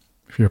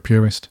 if you're a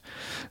purist,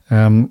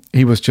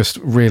 he was just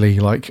really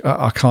like,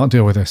 I can't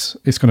deal with this.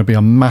 It's going to be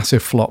a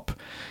massive flop.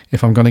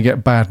 If I'm going to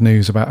get bad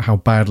news about how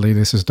badly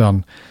this is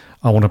done,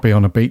 I want to be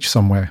on a beach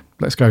somewhere.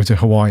 Let's go to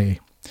Hawaii.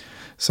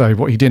 So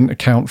what he didn't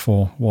account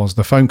for was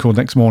the phone call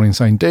next morning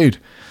saying, dude,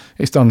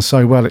 it's done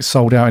so well, it's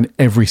sold out in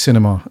every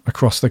cinema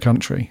across the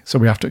country. So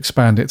we have to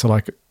expand it to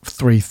like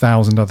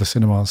 3,000 other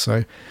cinemas.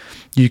 So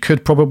you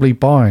could probably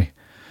buy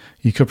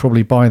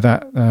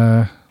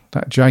that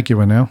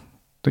Jaguar now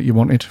that you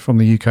wanted from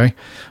the UK,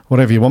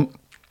 whatever you want.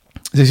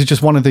 This is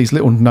just one of these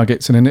little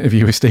nuggets in an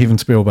interview with Steven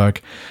Spielberg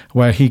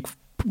where he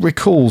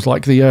recalls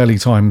like the early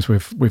times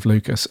with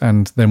Lucas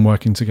and them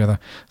working together.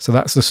 So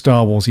that's the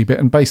Star Warsy bit,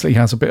 and basically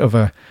has a bit of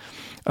a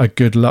a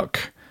good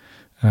luck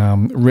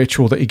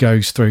ritual that he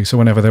goes through. So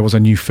whenever there was a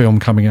new film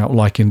coming out,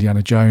 like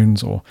Indiana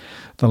Jones or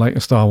the later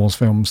Star Wars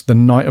films, the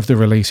night of the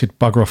release, he'd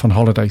bugger off on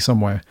holiday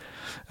somewhere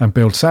and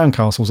build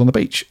sandcastles on the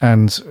beach.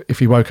 And if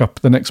he woke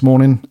up the next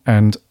morning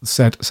and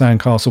said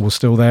sandcastle was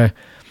still there,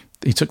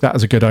 he took that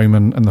as a good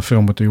omen and the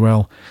film would do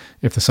well.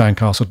 If the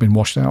sandcastle had been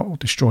washed out or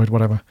destroyed,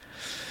 whatever,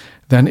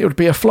 then it would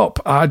be a flop.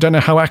 I don't know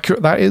how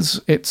accurate that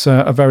is. It's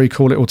a very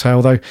cool little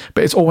tale, though.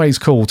 But it's always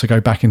cool to go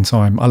back in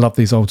time. I love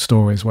these old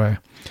stories where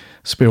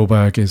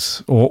Spielberg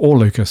or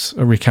Lucas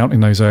are recounting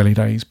those early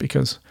days,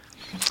 because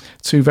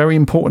two very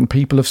important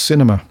people of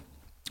cinema,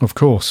 of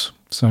course.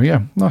 So,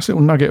 yeah, nice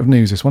little nugget of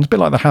news, this one. It's a bit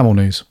like the Hamill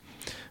news,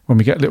 when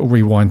we get little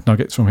rewind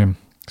nuggets from him.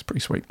 It's pretty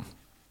sweet.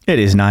 It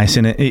is nice,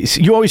 and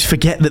you always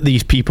forget that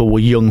these people were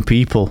young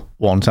people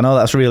once. I know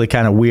that's really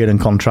kind of weird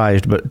and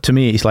contrived, but to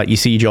me, it's like you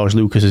see George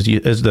Lucas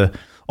as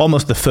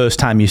almost the first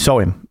time you saw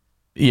him,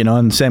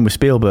 and same with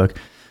Spielberg.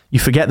 You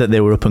forget that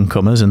they were up and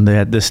comers, and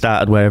they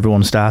started where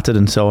everyone started,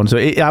 and so on. So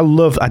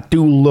I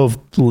do love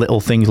little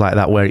things like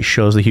that where it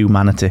shows the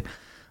humanity,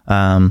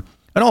 and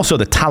also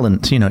the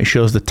talent. It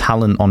shows the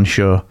talent on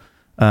show.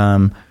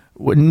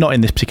 Not in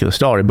this particular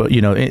story, but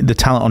the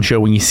talent on show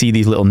when you see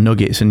these little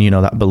nuggets and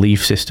that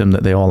belief system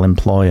that they all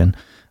employ, and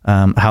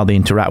how they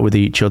interact with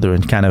each other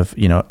and kind of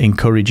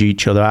encourage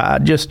each other.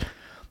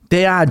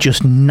 They are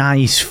just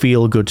nice,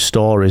 feel good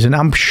stories, and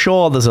I'm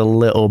sure there's a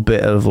little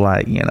bit of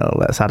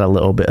let's add a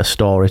little bit of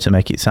story to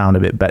make it sound a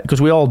bit better,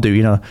 because we all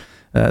do.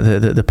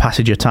 The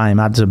passage of time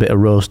adds a bit of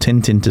rose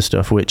tint into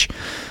stuff, which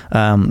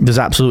there's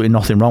absolutely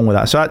nothing wrong with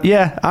that. So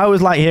I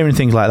always like hearing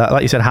things like that.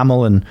 Like you said,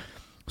 Hamill and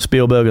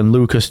Spielberg and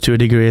Lucas, to a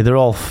degree, they're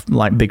all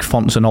like big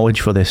fonts of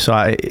knowledge for this.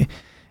 So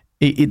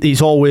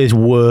it's always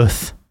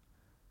worth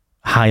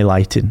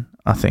highlighting,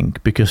 I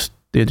think, because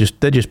they're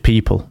just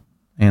people,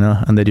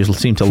 and they just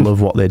seem to love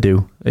what they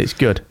do. It's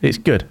good.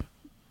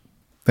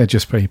 They're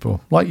just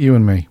people like you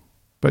and me,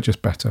 but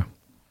just better.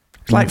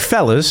 Like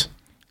fellas,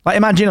 like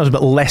imagine us,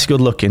 but less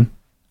good looking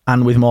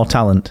and with more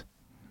talent,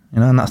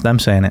 and that's them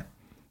saying it.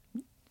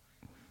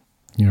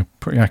 You're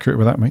pretty accurate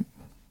with that, mate.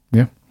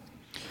 Yeah.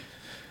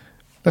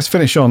 Let's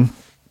finish on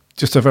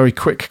just a very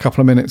quick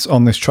couple of minutes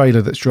on this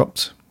trailer that's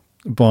dropped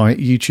by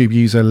YouTube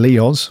user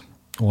Leoz,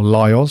 or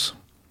Lioz,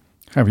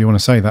 however you want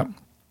to say that.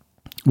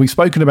 We've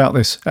spoken about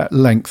this at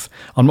length.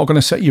 I'm not going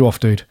to set you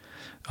off, dude.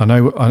 I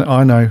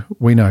know,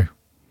 we know.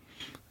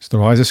 It's the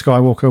Rise of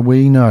Skywalker,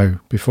 we know,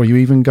 before you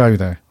even go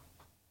there.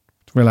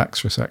 Relax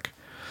for a sec.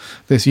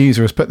 This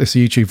user has put this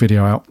YouTube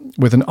video out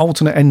with an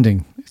alternate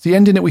ending. It's the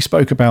ending that we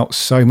spoke about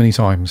so many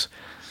times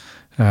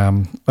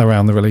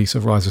around the release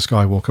of Rise of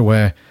Skywalker,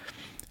 where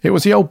it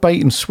was the old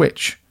bait and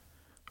switch,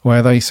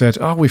 where they said,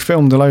 we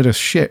filmed a load of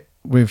shit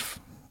with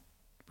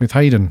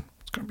Hayden.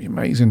 It's going to be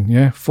amazing,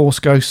 yeah? Force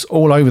ghosts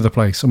all over the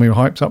place, and we were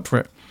hyped up for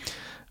it.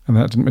 And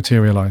that didn't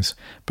materialise.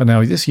 But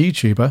now this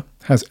YouTuber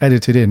has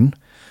edited in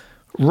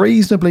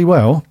reasonably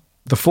well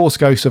the Force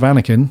ghost of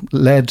Anakin,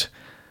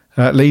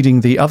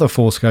 leading the other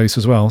Force ghosts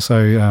as well.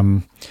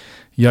 So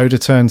Yoda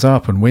turns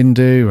up, and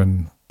Windu,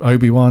 and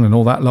Obi-Wan, and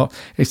all that lot.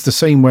 It's the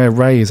scene where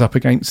Rey is up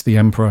against the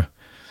Emperor,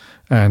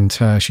 and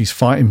she's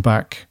fighting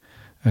back,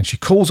 and she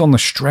calls on the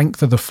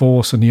strength of the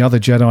Force, and the other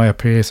Jedi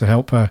appear to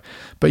help her.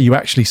 But you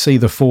actually see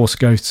the Force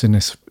ghosts in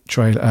this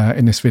trailer,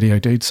 in this video,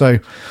 dude. So,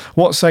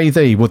 what say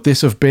thee? Would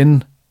this have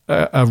been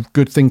a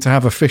good thing to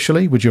have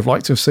officially? Would you have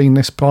liked to have seen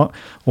this part,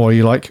 or are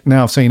you like,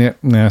 now I've seen it,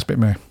 nah, it's a bit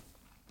meh?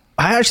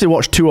 I actually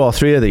watched 2 or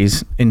 3 of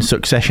these in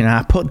succession, and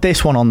I put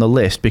this one on the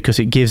list because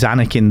it gives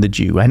Anakin the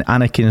due, and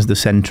Anakin's the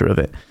centre of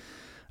it.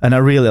 And I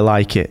really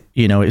like it.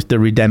 It's the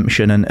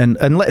redemption.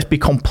 And let's be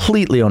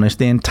completely honest,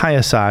 the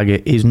entire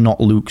saga is not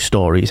Luke's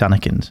story, it's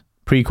Anakin's.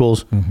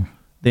 Prequels,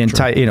 the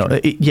entire,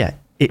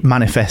 it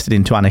manifested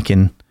into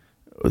Anakin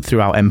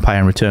throughout Empire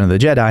and Return of the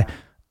Jedi.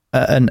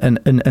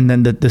 And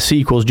then the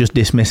sequels just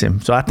dismiss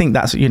him. So I think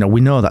that's, we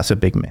know that's a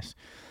big miss.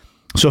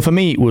 So for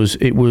me, it was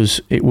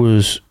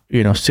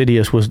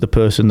Sidious was the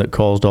person that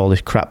caused all this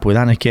crap with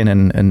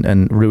Anakin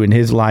and ruined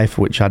his life,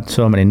 which had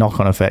so many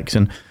knock-on effects.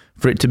 And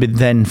for it to be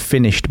then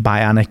finished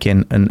by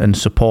Anakin and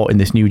supporting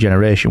this new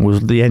generation was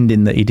the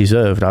ending that he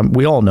deserved.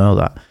 We all know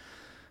that.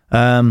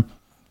 And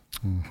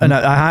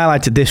I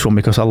highlighted this one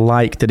because I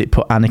liked that it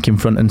put Anakin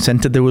front and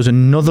center. There was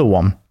another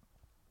one,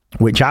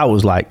 which I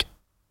was like,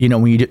 when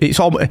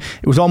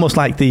it was almost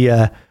like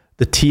the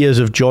tears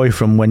of joy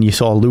from when you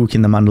saw Luke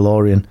in The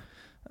Mandalorian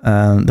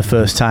the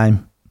first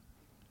time.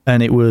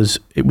 And it was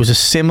a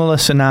similar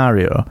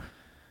scenario,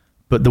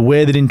 but the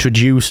way they'd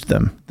introduced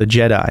them, the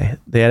Jedi,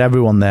 they had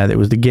everyone there. There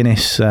was the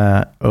Guinness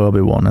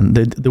Obi-Wan, and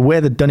the way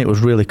they'd done it was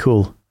really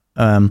cool.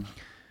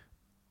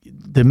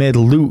 They made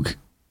Luke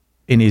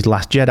in his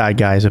Last Jedi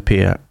guise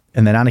appear,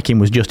 and then Anakin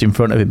was just in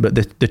front of him, but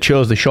they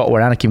chose the shot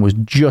where Anakin was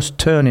just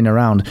turning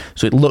around,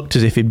 so it looked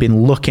as if he'd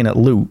been looking at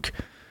Luke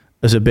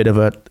as a bit of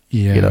a,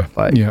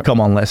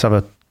 come on, let's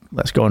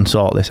go and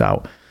sort this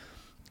out.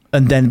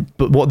 And then,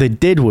 but what they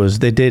did was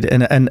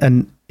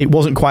and it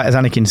wasn't quite as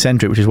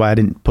Anakin-centric, which is why I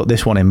didn't put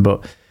this one in,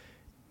 but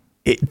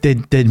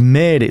they'd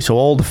made it so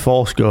all the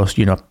Force ghosts,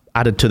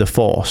 added to the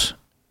Force,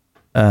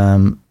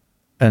 and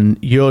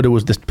Yoda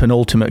was the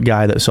penultimate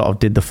guy that sort of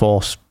did the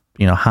Force,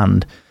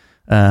 hand,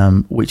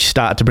 which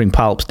started to bring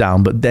Palps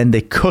down. But then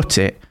they cut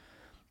it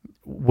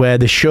where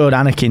they showed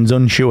Anakin's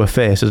unsure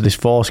face as this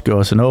Force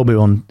Ghost, and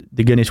Obi-Wan,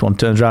 the Guinness one,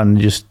 turns around and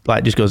just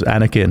goes,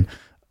 Anakin.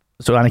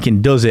 So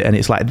Anakin does it, and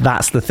it's like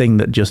that's the thing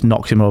that just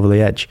knocks him over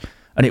the edge.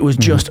 And it was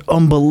just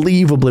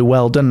unbelievably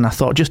well done. And I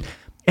thought just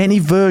any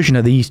version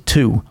of these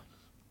two,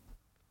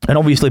 and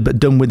obviously, but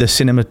done with the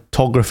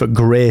cinematographer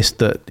grace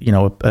that,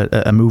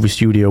 a movie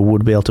studio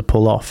would be able to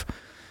pull off,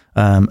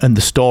 and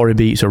the story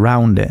beats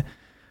around it,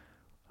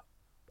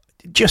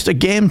 just a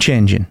game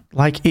changing.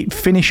 Like, it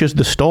finishes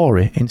the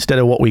story instead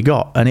of what we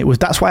got. And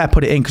that's why I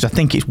put it in, because I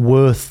think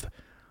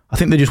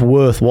they're just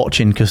worth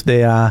watching, because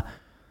they are,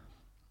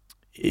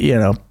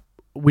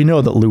 we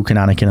know that Luke and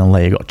Anakin and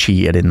Leia got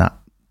cheated in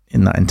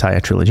that entire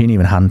trilogy, and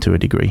even Han to a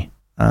degree.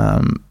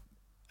 And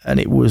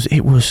it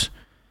was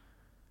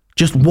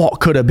just what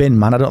could have been,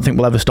 man. I don't think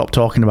we'll ever stop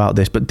talking about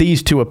this, but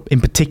these two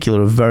in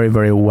particular are very,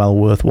 very well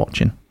worth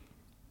watching.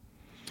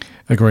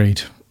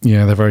 Agreed.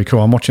 Yeah, they're very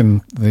cool. I'm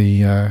watching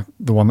the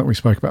one that we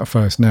spoke about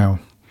first now,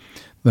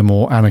 the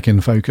more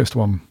Anakin focused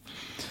one.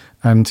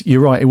 And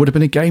you're right, it would have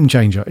been a game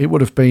changer. It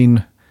would have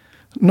been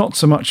not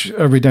so much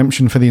a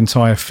redemption for the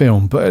entire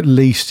film, but at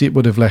least it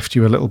would have left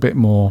you a little bit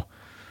more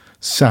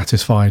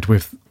satisfied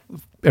with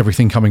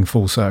everything coming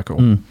full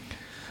circle.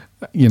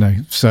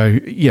 So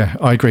yeah,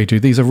 I agree,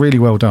 dude. These are really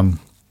well done.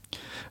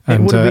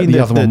 And the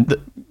other one,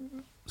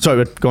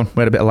 sorry, go on.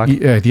 We had a bit of lag.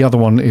 Yeah, the other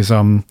one is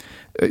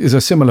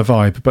a similar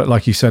vibe, but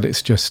like you said,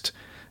 it's just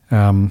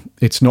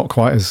it's not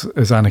quite as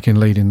Anakin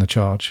leading the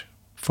charge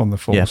from the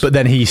Force. Yeah, but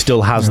then he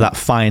still has that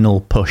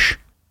final push.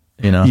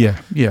 Yeah.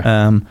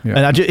 And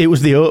it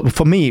was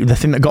for me, the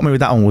thing that got me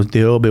with that one was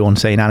the Obi-Wan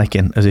saying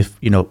Anakin, as if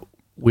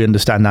we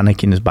understand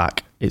Anakin is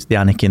back. It's the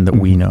Anakin that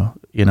we know.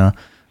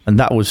 And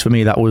that was, for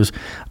me,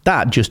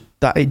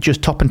 it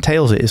just top and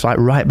tails it. It's like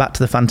right back to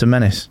the Phantom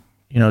Menace.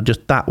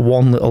 Just that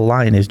one little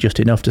line is just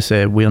enough to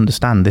say, we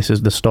understand this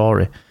is the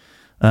story.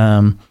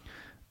 And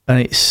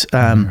it's,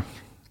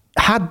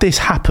 had this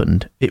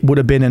happened, it would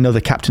have been another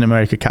Captain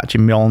America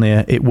catching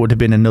Mjolnir. It would have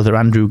been another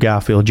Andrew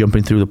Garfield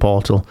jumping through the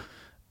portal.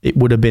 It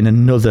would have been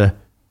another,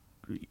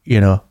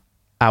 out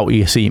of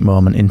your seat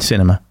moment in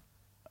cinema.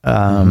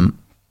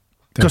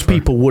 Because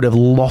people would have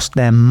lost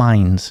their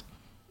minds.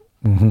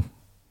 Mm-hmm.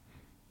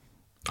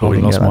 Oh, we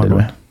didn't get that, did we?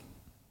 Yeah.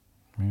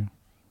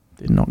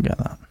 Did not get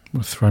that.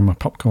 I'll throw my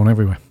popcorn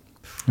everywhere.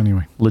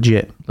 Anyway.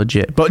 Legit.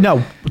 But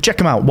no, check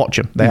them out. Watch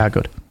them. They are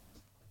good.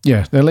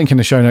 Yeah, they're linked in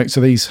the show notes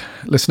to these,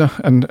 listener.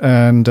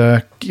 And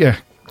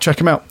check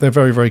them out. They're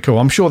very, very cool.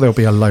 I'm sure there'll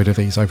be a load of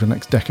these over the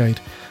next decade.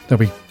 There'll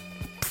be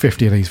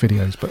 50 of these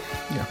videos, but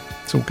yeah,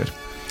 it's all good.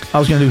 I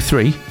was going to do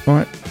 3. All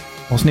right.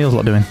 What's Neil's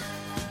lot doing?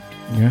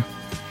 Yeah.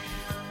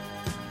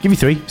 Give you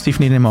 3. See if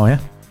you need any more, yeah?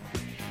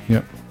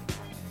 Yep.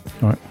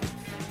 All right.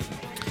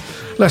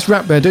 Let's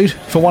wrap there, dude,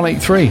 for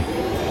 183.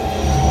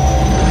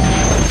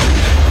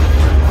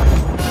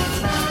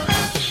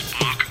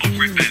 Spark of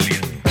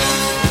Rebellion.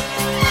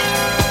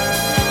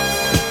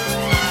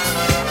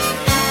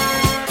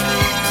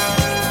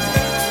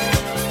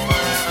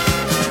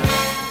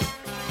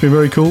 It's been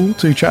very cool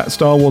to chat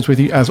Star Wars with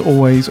you, as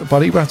always,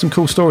 buddy. We had some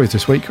cool stories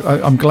this week.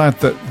 I'm glad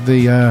that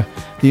the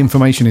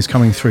information is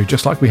coming through,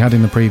 just like we had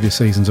in the previous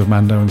seasons of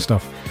Mando and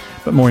stuff.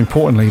 But more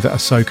importantly, that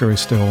Ahsoka is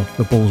still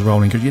the ball's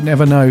rolling, because you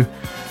never know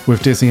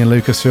with Disney and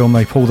Lucasfilm,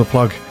 they pull the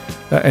plug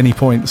at any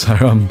point.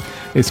 So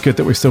it's good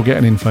that we're still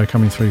getting info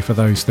coming through for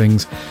those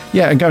things.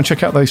 Yeah, and go and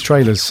check out those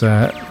trailers,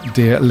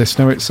 dear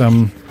listener. It's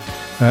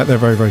they're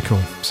very, very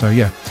cool. So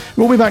yeah,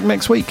 we'll be back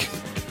next week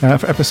for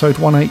episode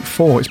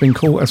 184. It's been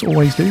cool as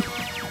always, dude.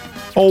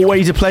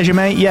 Always a pleasure,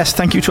 mate. Yes,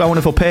 thank you to our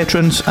wonderful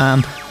patrons.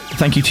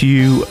 Thank you to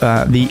you,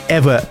 the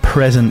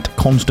ever-present,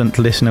 constant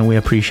listener. We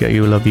appreciate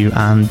you, love you,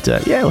 and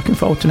looking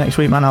forward to next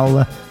week, man.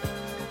 I'll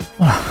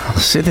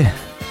sit there.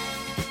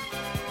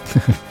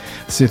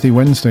 City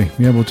Wednesday.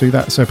 Yeah, we'll do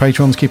that. So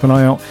patrons, keep an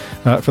eye out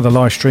for the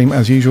live stream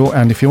as usual.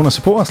 And if you want to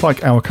support us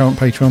like our current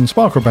patron,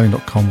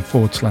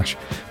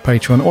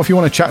 sparkrebellion.com/patron. Or if you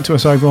want to chat to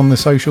us over on the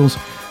socials,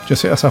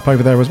 just hit us up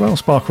over there as well,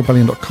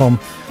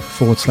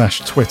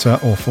 sparkrebellion.com/Twitter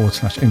or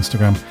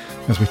 /Instagram,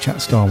 as we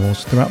chat Star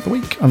Wars throughout the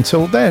week.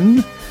 Until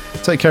then,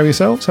 take care of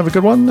yourselves, have a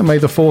good one, and may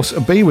the Force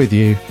be with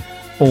you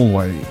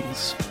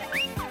always.